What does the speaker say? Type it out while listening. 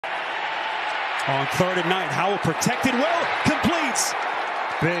On 3rd and 9, Howell protected well, completes.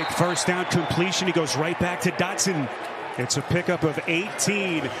 Big first down completion. He goes right back to Dotson. It's a pickup of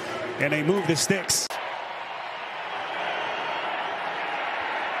 18, and they move the sticks.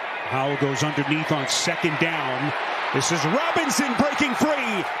 Howell goes underneath on 2nd down. This is Robinson breaking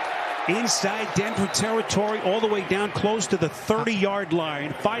free. Inside Denver territory, all the way down close to the 30-yard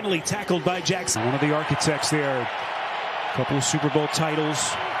line. Finally tackled by Jackson. One of the architects there. A couple of Super Bowl titles.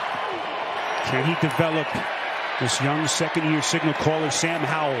 Can he develop this young second-year signal caller, Sam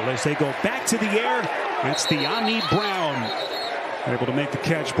Howell, as they go back to the air? That's De'Ami Brown. Able to make the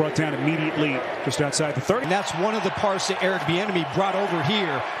catch, brought down immediately just outside the 30. And that's one of the parts that Eric Bieniemy brought over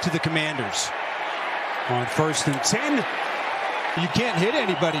here to the Commanders. On 1st and 10. You can't hit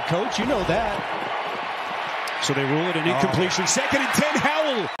anybody, coach. You know that. So they rule it an incompletion. 2nd and 10,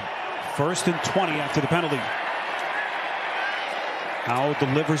 Howell. 1st and 20 after the penalty. Howell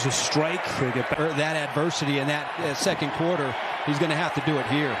delivers a strike. They get that adversity in that second quarter. He's going to have to do it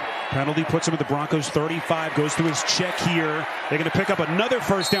here. Penalty puts him at the Broncos 35. Goes to his check here. They're going to pick up another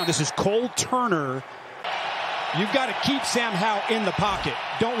first down. This is Cole Turner. You've got to keep Sam Howell in the pocket.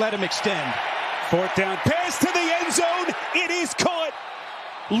 Don't let him extend. 4th down pass to the end zone. It is caught.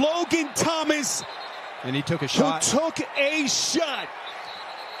 Logan Thomas. And he took a shot. Took a shot.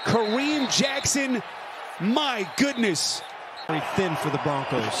 Kareem Jackson. My goodness. Very thin for the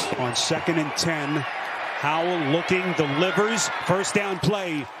Broncos. On 2nd and 10. Howell looking, delivers. First down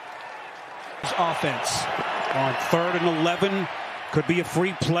play. Offense. On 3rd and 11. Could be a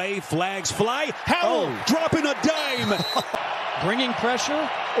free play. Flags fly. Howell dropping a dime. Bringing pressure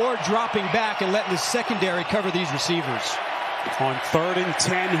or dropping back and letting the secondary cover these receivers. On 3rd and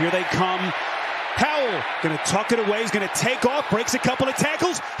 10, here they come. Howell going to tuck it away. He's going to take off, breaks a couple of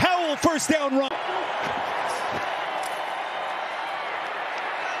tackles. Howell, first down run.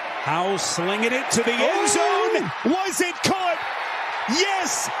 Howell slinging it to the end zone. Was it caught?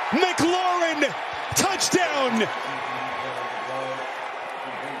 Yes, McLaurin, touchdown.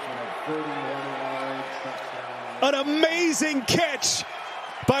 An amazing catch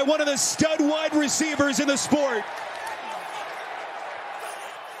by one of the stud wide receivers in the sport.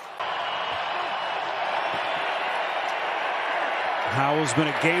 Howell's been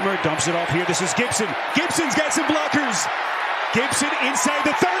a gamer, dumps it off here. This is Gibson. Gibson's got some blockers. Gibson inside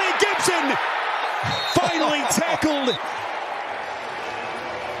the 30. Gibson finally tackled.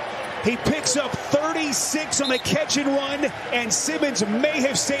 He picks up 36 on the catch and run, and Simmons may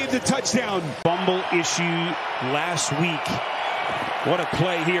have saved the touchdown. Fumble issue last week. What a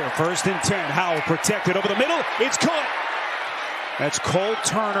play here. 1st and 10. Howell protected over the middle. It's caught. That's Cole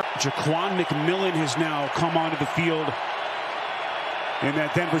Turner. Jaquan McMillan has now come onto the field in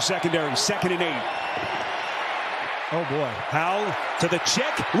that Denver secondary. 2nd and 8. Oh, boy. Howell to the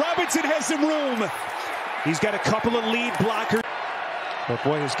check. Robinson has some room. He's got a couple of lead blockers. But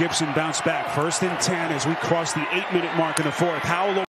boy, has Gibson bounced back. 1st and 10 as we cross the 8-minute mark in the 4th. Howell